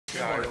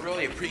Yeah, I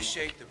really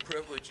appreciate the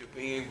privilege of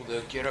being able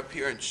to get up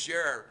here and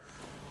share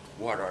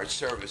what our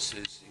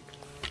services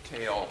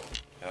entail.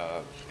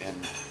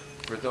 And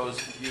for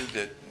those of you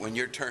that, when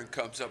your turn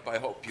comes up, I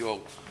hope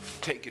you'll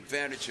take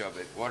advantage of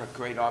it. What a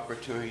great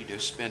opportunity to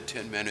spend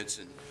 10 minutes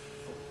and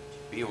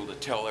be able to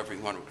tell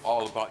everyone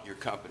all about your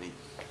company.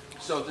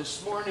 So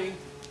this morning,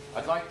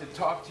 I'd like to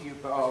talk to you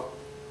about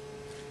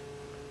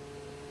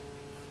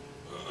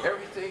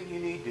everything you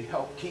need to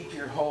help keep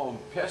your home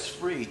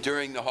pest-free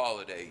during the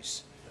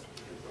holidays.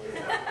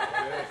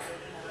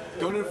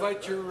 Don't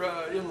invite your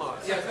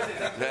in-laws.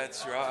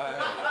 That's right.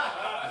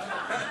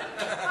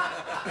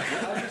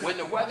 When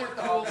the weather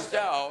cools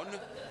down,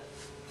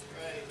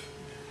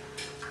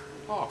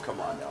 oh, come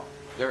on now.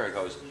 There it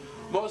goes.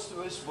 Most of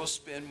us will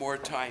spend more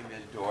time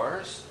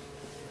indoors.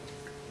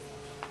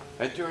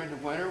 And during the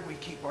winter, we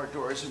keep our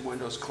doors and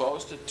windows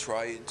closed to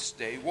try and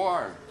stay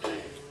warm.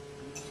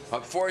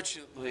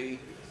 Unfortunately,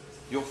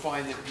 you'll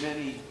find that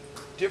many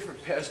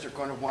different pests are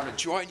going to want to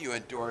join you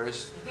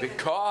indoors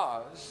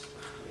because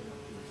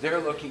they're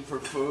looking for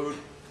food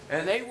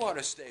and they want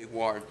to stay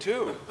warm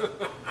too.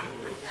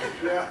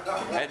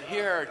 And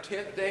here are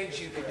 10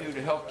 things you can do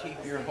to help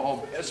keep your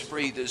home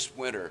pest-free this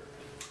winter.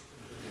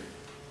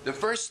 The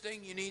first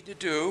thing you need to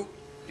do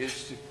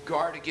is to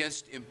guard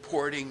against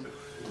importing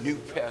new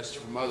pests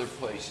from other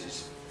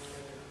places.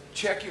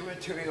 Check your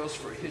materials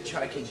for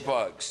hitchhiking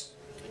bugs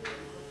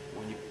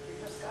when you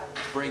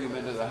bring them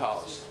into the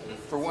house.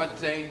 For one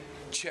thing,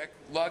 check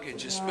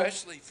luggage,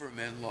 especially from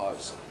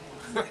in-laws.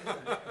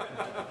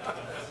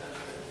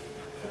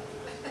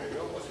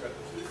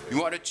 You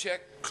want to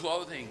check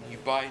clothing. You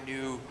buy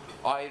new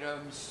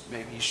items,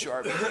 maybe you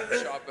shop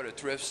at a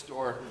thrift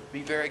store.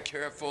 Be very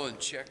careful and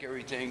check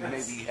everything.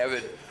 Maybe have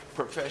it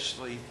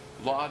professionally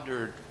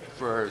laundered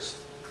first.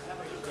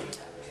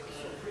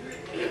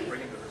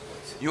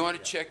 You want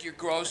to check your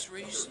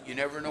groceries. You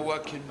never know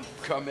what can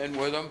come in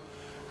with them.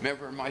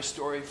 Remember my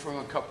story from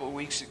a couple of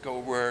weeks ago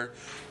where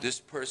this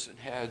person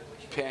had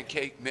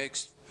pancake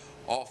mix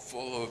all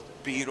full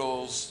of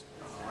beetles.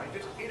 I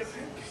just ate a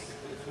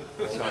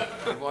pancake.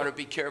 So you want to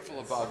be careful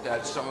about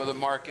that. Some of the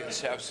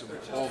markets have some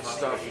old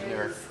stuff in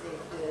there.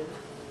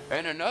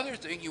 And another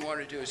thing you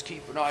want to do is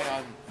keep an eye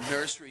on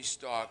nursery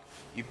stock.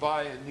 You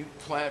buy a new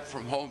plant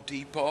from Home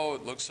Depot,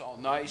 it looks all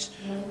nice,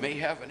 may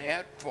have an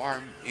ant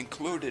farm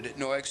included at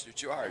no extra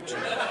charge.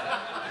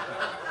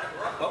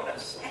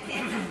 Bonus.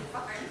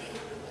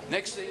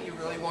 Next thing you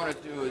really want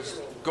to do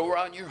is go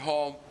around your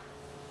home,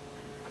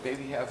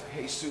 maybe have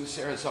Jesus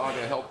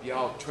Arizaga help you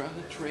out, trim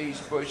the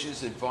trees,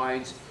 bushes, and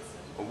vines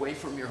away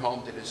from your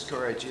home to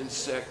discourage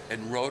insect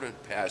and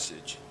rodent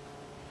passage.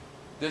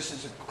 This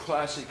is a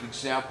classic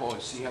example.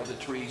 You see how the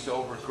tree's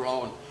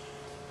overgrown.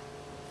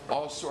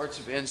 All sorts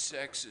of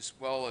insects as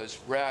well as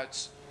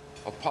rats,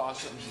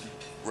 opossums, and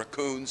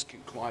raccoons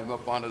can climb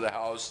up onto the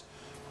house,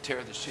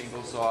 tear the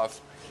shingles off,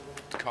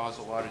 cause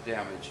a lot of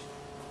damage.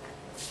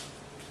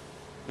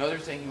 Another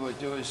thing you would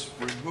do is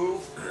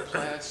remove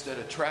plants that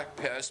attract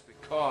pests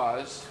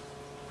because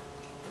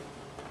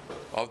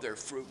of their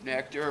fruit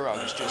nectar.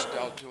 I was just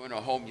out doing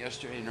a home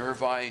yesterday in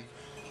Irvine.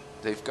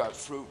 They've got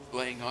fruit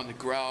laying on the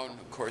ground.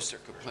 Of course, they're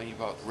complaining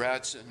about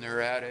rats in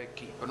their attic,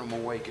 keeping them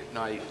awake at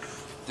night.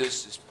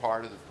 This is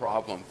part of the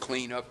problem.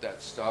 Clean up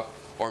that stuff,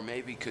 or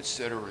maybe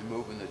consider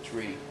removing the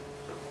tree.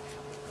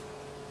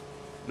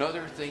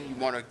 Another thing you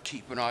want to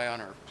keep an eye on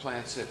are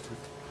plants that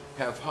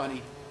have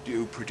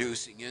honeydew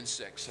producing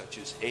insects such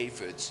as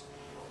aphids,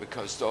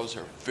 because those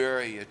are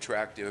very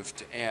attractive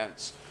to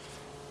ants.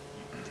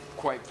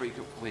 Quite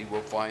frequently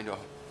we'll find a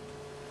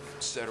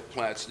set of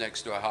plants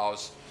next to a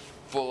house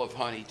full of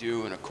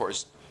honeydew, and of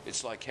course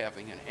it's like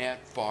having an ant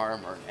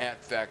farm or an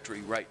ant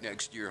factory right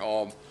next to your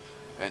home,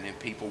 and then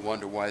people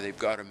wonder why they've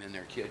got them in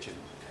their kitchen.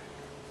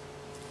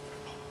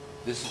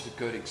 This is a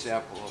good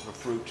example of a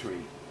fruit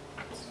tree.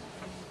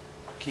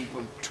 Keep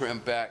them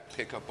trimmed back,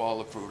 pick up all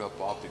the fruit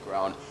up off the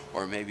ground,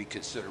 or maybe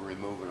consider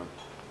removing them.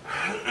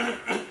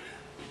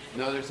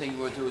 Another thing you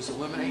would do is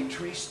eliminate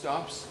tree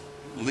stumps,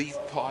 leaf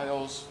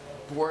piles,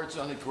 boards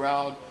on the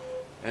ground,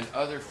 and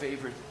other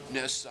favorite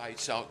nest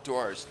sites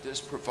outdoors. This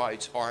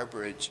provides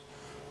harborage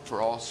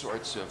for all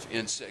sorts of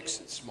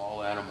insects and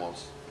small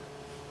animals.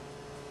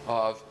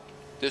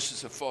 This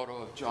is a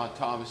photo of John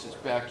Thomas's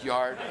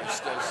backyard. I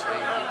still say he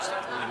needs to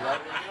clean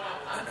up.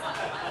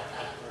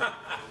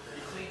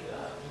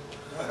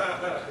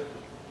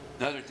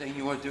 Another thing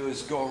you want to do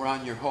is go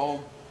around your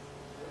home,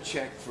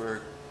 check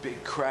for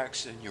big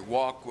cracks in your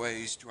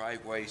walkways,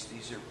 driveways.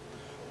 These are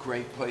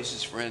great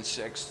places for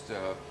insects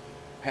to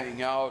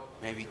hang out.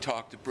 Maybe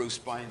talk to Bruce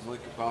Beinlick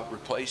about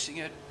replacing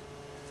it.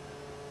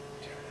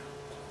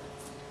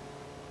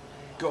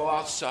 Go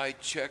outside,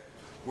 check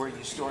where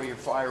you store your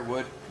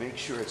firewood. Make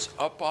sure it's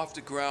up off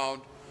the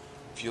ground.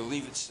 If you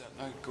leave it sitting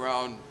on the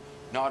ground,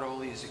 not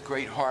only is it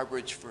great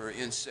harborage for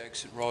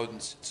insects and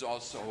rodents, it's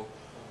also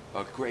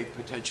a great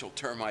potential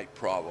termite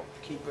problem.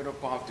 Keep it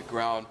up off the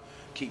ground,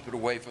 keep it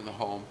away from the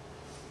home.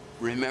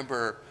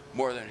 Remember,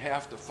 more than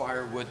half the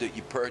firewood that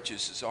you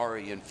purchase is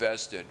already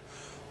infested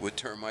with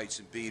termites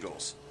and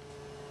beetles.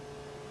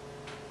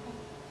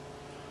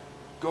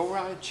 Go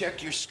around and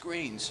check your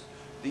screens.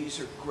 These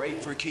are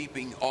great for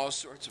keeping all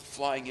sorts of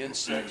flying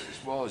insects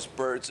as well as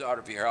birds out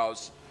of your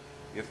house.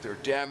 If they're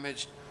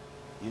damaged,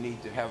 you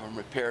need to have them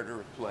repaired or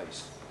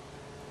replaced.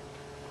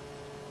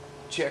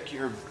 Check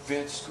your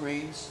vent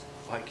screens,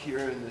 like here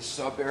in the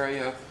sub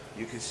area.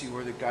 You can see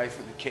where the guy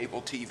from the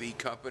cable TV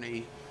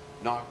company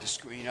knocked the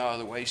screen out of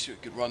the way so he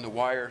could run the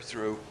wire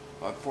through.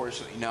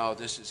 Unfortunately, now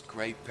this is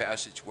great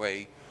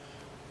passageway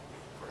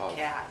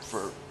Cats.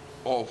 for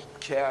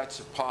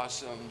cats,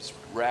 opossums,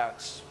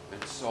 rats,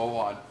 and so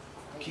on.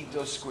 Keep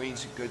those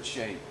screens in good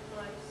shape.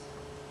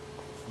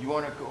 You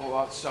want to go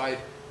outside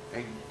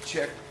and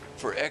check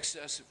for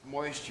excessive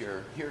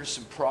moisture. Here's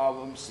some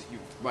problems that you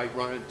might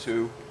run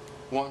into.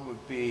 One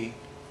would be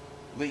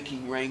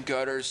leaking rain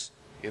gutters.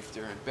 If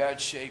they're in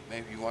bad shape,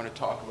 maybe you want to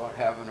talk about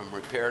having them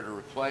repaired or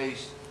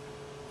replaced.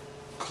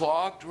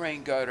 Clogged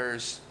rain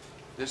gutters.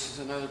 This is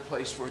another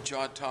place where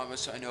John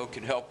Thomas, I know,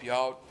 can help you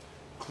out.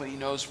 Clean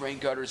those rain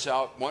gutters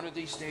out. One of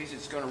these days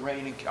it's going to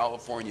rain in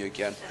California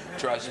again,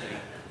 trust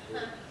me.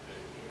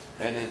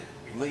 And then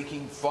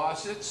leaking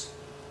faucets.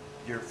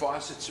 Your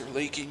faucets are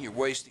leaking, you're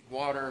wasting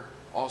water,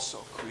 also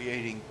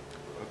creating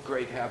a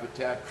great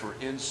habitat for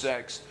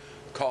insects.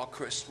 Call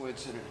Chris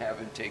Swinson and have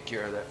him take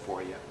care of that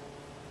for you.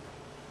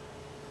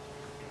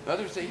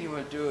 Another thing you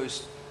want to do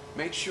is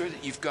make sure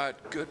that you've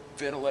got good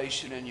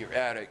ventilation in your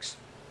attics.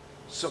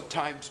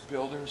 Sometimes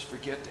builders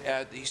forget to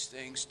add these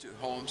things to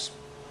homes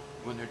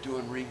when they're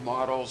doing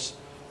remodels.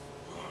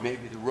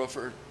 Maybe the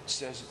roofer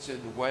says it's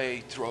in the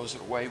way, throws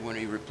it away when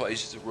he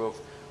replaces the roof.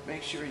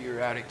 Make sure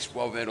your attic's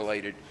well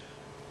ventilated.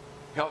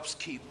 Helps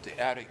keep the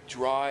attic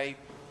dry,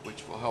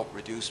 which will help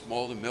reduce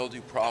mold and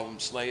mildew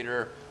problems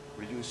later,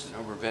 reduce the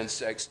number of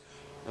insects.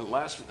 And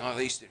last but not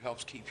least, it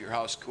helps keep your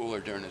house cooler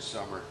during the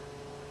summer.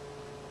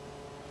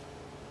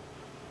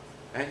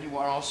 And you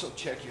want to also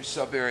check your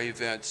sub-area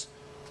vents.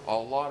 A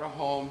lot of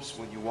homes,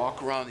 when you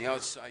walk around the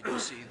outside, you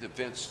see the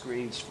vent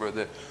screens for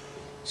the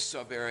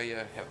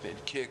sub-area have been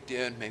kicked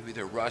in. Maybe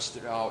they're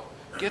rusted out.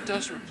 Get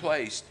those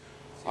replaced.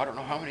 I don't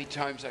know how many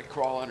times I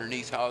crawl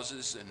underneath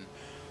houses and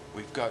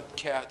we've got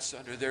cats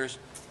under there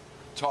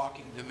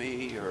talking to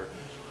me, or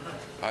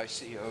I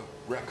see a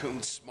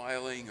raccoon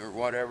smiling or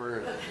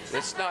whatever.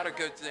 It's not a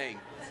good thing.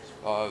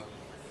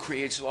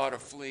 Creates a lot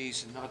of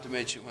fleas, and not to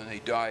mention when they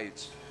die,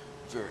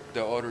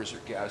 the odors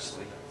are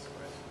ghastly.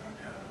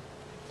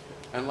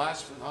 And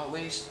last but not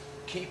least,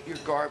 keep your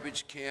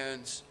garbage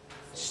cans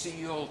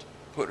sealed.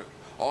 Put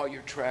all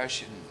your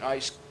trash in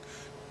nice,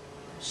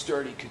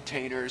 sturdy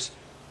containers,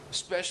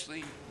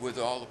 especially with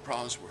all the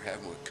problems we're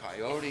having with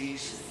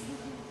coyotes,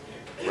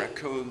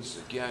 raccoons,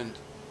 again,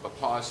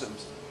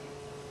 opossums.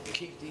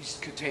 Keep these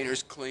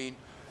containers clean.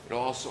 It'll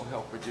also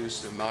help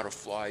reduce the amount of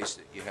flies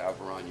that you have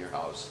around your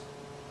house.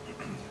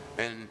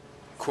 And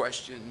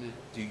question,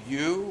 do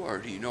you or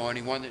do you know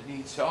anyone that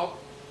needs help?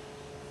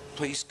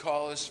 Please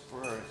call us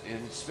for an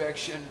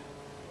inspection.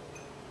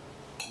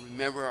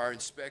 Remember, our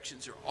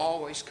inspections are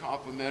always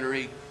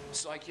complimentary.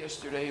 It's like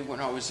yesterday when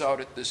I was out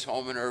at this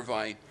home in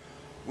Irvine.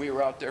 We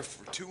were out there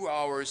for 2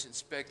 hours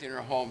inspecting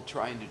our home,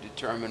 trying to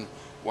determine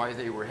why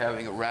they were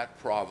having a rat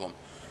problem.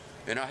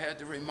 And I had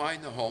to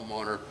remind the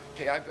homeowner,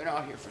 hey, I've been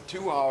out here for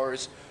 2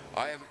 hours.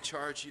 I haven't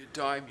charged you a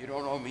dime. You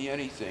don't owe me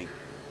anything.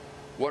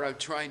 What I'm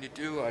trying to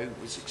do, I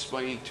was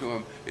explaining to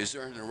him, is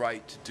earn the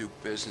right to do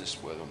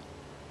business with them.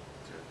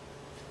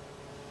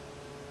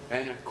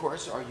 And of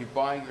course, are you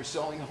buying or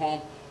selling a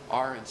home?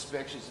 Our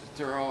inspections are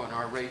thorough and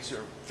our rates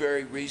are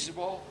very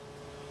reasonable.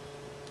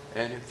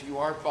 And if you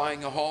are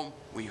buying a home,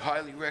 we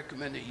highly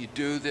recommend that you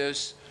do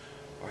this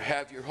or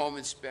have your home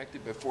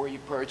inspected before you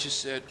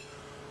purchase it.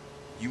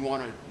 You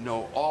want to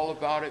know all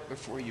about it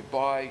before you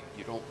buy.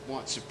 You don't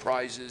want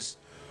surprises.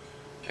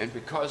 And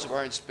because of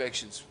our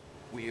inspections,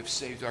 we have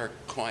saved our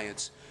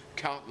clients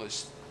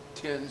countless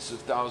tens of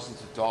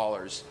thousands of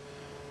dollars.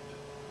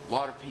 A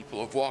lot of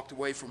people have walked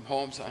away from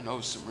homes. I know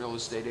some real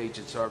estate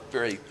agents are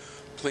very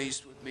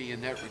pleased with me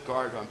in that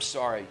regard. I'm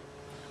sorry.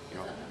 You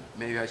know,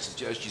 maybe I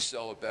suggest you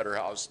sell a better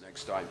house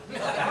next time.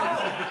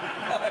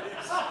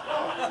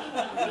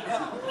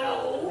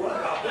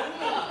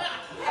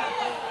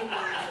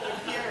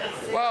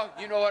 Well,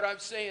 you know what I'm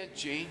saying,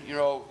 Gene. You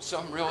know,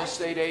 some real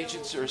estate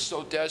agents are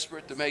so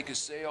desperate to make a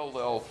sale,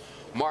 they'll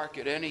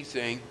market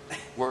anything,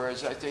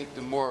 whereas I think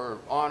the more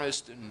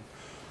honest and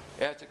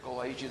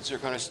ethical agents are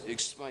going to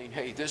explain,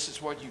 hey, this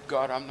is what you've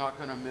got. I'm not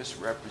going to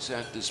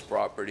misrepresent this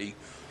property.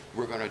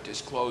 We're going to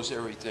disclose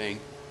everything.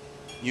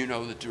 You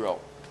know the drill.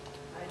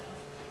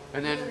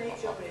 And then,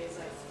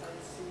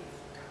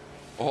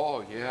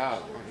 oh yeah,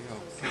 there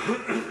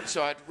you go.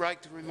 So I'd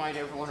like to remind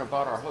everyone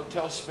about our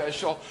hotel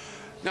special.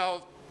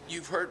 Now,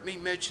 you've heard me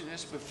mention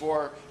this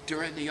before.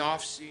 During the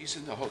off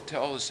season, the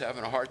hotel is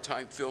having a hard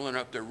time filling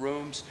up their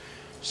rooms.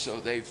 So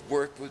they've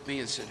worked with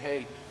me and said,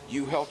 hey,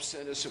 you help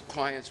send us some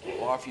clients,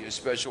 we'll offer you a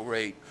special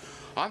rate.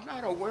 I'm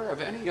not aware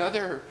of any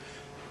other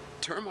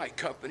termite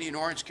company in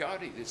Orange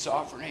County that's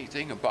offering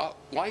anything about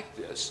like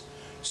this.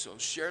 So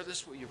share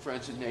this with your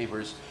friends and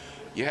neighbors.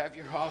 You have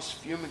your house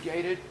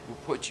fumigated, we'll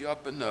put you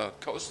up in the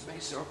Costa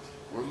Mesa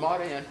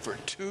Ramada Inn for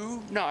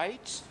 2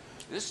 nights.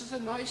 This is a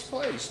nice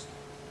place.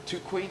 2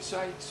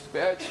 queen-size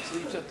beds,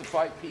 sleeps up to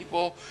 5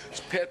 people.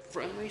 It's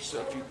pet-friendly,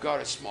 so if you've got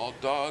a small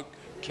dog,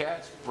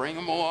 cats, bring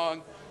them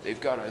along. They've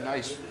got a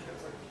nice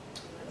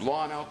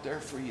lawn out there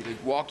for you to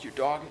walk your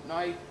dog at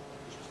night.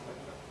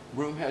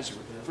 Room has a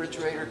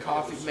refrigerator,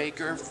 coffee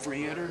maker,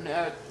 free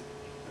internet,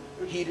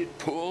 heated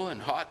pool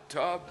and hot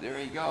tub. There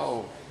you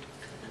go.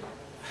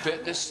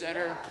 Fitness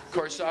center. Of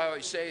course, I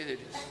always say that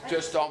it's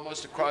just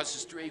almost across the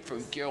street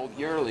from Gil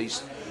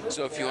Yearly's.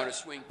 So if you want to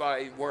swing by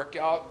and work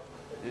out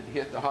and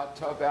hit the hot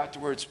tub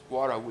afterwards,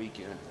 what a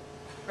weekend.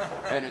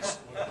 And it's,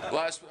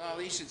 last but not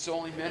least, it's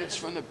only minutes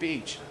from the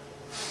beach.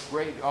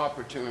 Great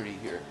opportunity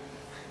here.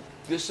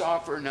 This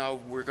offer now,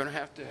 we're going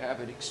to have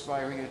it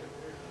expiring at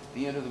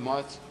the end of the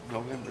month,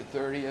 November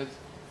 30th.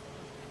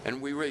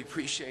 And we really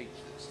appreciate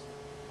this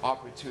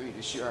opportunity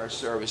to share our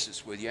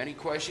services with you. Any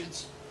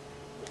questions?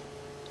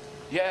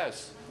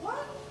 Yes.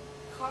 What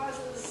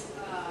causes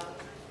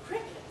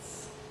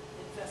crickets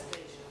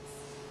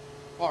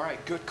infestations? All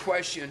right, good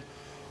question.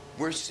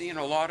 We're seeing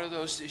a lot of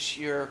those this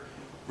year.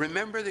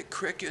 Remember that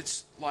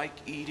crickets like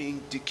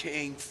eating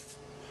decaying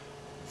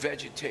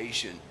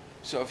vegetation.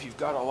 So if you've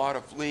got a lot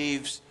of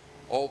leaves,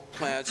 old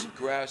plants and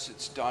grass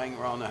that's dying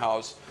around the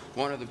house,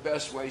 one of the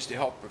best ways to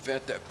help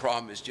prevent that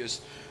problem is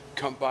just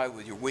come by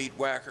with your weed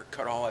whacker,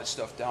 cut all that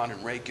stuff down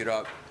and rake it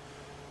up.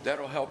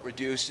 That'll help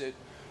reduce it.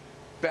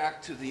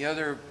 Back to the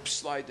other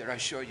slide that I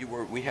showed you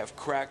where we have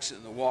cracks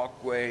in the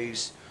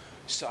walkways,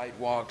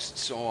 sidewalks, and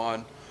so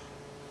on.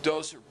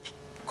 Those are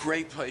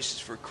great places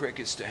for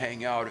crickets to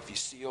hang out. If you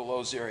seal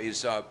those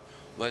areas up,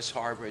 less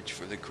harborage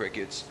for the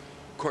crickets.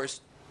 Of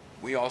course,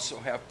 we also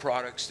have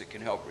products that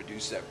can help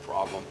reduce that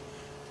problem.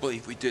 I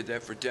believe we did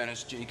that for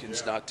Dennis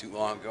Jenkins not too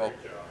long ago.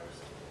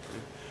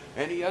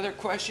 Any other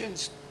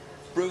questions?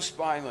 Bruce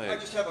Beinleg. I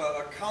just have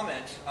a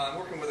comment. I'm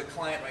working with a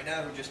client right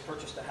now who just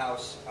purchased a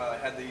house,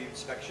 had the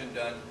inspection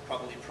done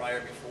probably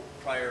prior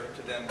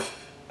to them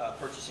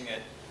purchasing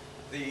it.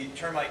 The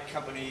termite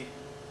company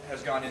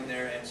has gone in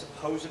there and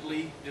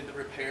supposedly did the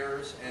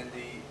repairs and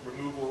the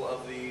removal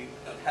of the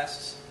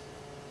pests,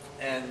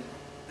 and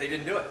they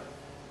didn't do it.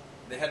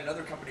 They had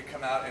another company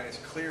come out, and it's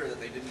clear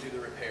that they didn't do the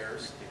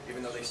repairs,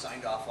 even though they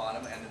signed off on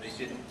them, and that they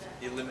didn't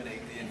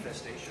eliminate the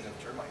infestation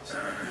of termites.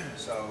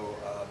 So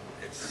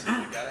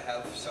you got to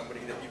have somebody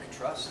that you can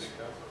trust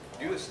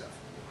do this stuff.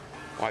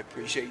 Well, I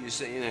appreciate you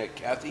saying that,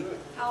 Kathy.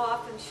 How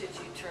often should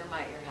you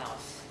termite your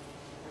house?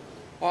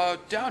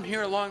 Down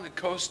here along the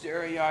coast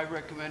area, I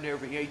recommend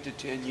every 8 to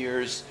 10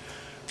 years.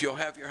 If you'll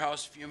have your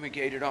house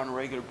fumigated on a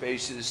regular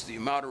basis, the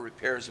amount of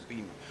repairs will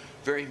be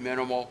very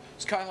minimal.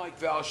 It's kind of like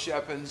Val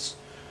Shepard's.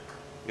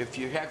 If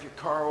you have your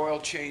car oil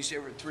changed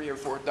every 3,000 or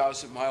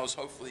 4,000 miles,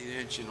 hopefully the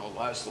engine will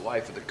last the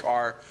life of the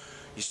car.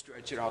 You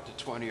stretch it out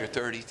to 20,000 or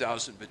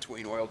 30,000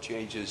 between oil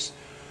changes,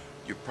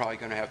 you're probably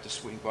going to have to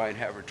swing by and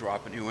have her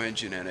drop a new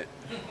engine in it.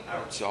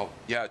 So,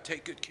 yeah,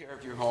 take good care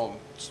of your home.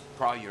 It's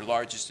probably your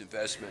largest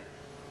investment.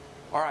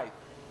 All right.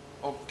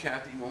 Oh,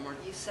 Kathy, one more.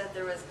 You said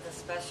the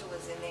special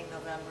was ending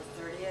November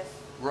 30th?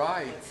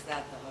 Right. What's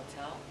that, the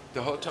hotel?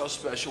 The hotel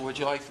special. Would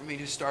you like for me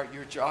to start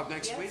your job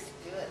next week?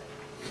 Yes, do it.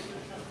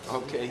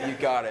 Okay, you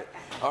got it.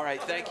 All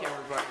right, thank you,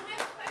 everybody.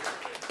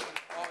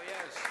 Oh,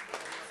 yes.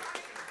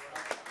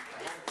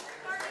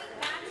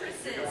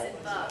 Mattresses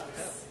and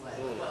bugs.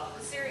 Well,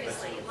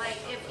 seriously, like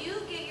if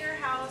you get your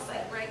house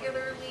like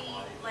regularly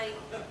like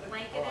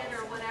blanketed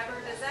or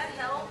whatever, does that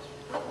help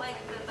with like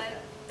the bed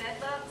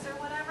bugs or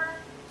whatever?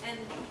 And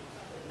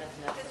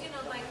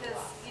because like this,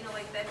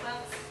 like bed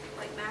bugs,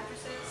 like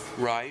mattresses.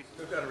 Right.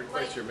 You've got to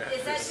replace Like, your mattress.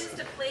 is that just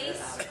a place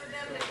for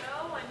them to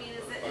go? I mean,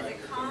 is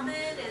it common?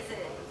 Is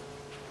it?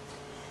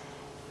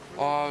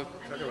 All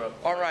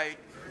right.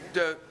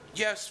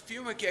 Yes,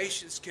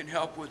 fumigations can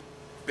help with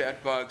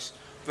bed bugs,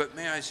 but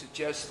may I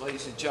suggest,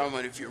 ladies and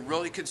gentlemen, if you're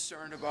really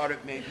concerned about it,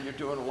 maybe you're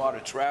doing a lot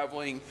of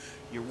traveling,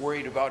 you're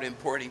worried about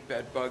importing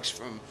bed bugs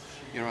from,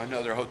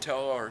 another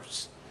hotel or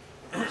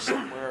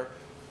somewhere,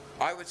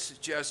 I would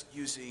suggest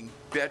using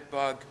bed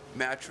bug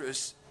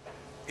mattress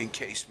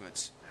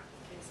encasements.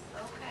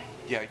 Okay.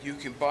 Yeah, you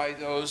can buy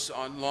those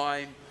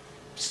online.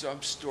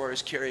 Some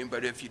stores carry them,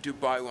 but if you do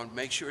buy one,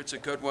 make sure it's a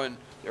good one.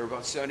 They're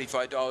about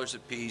 $75 a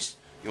piece.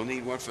 You'll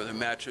need one for the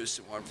mattress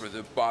and one for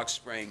the box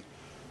spring.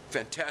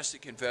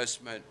 Fantastic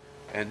investment,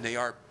 and they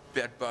are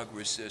bed bug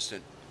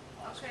resistant.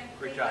 Okay.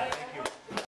 Great job. Thank you.